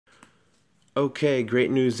Okay,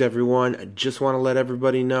 great news everyone. I just want to let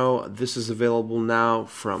everybody know this is available now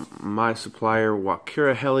from my supplier,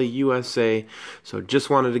 Walkera Heli USA. So just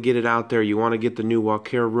wanted to get it out there. You want to get the new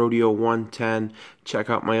Walkera Rodeo 110. Check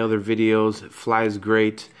out my other videos. It flies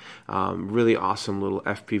great. Really awesome little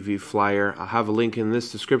FPV flyer. I'll have a link in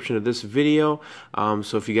this description of this video.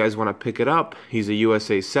 So if you guys want to pick it up, he's a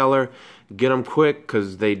USA seller. Get them quick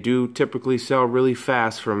because they do typically sell really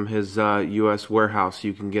fast from his US warehouse.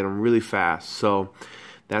 You can get them really fast. So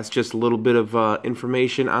that's just a little bit of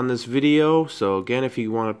information on this video. So again, if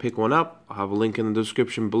you want to pick one up, I'll have a link in the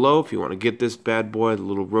description below if you want to get this bad boy, the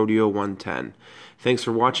little Rodeo 110. Thanks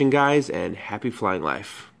for watching, guys, and happy flying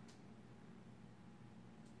life.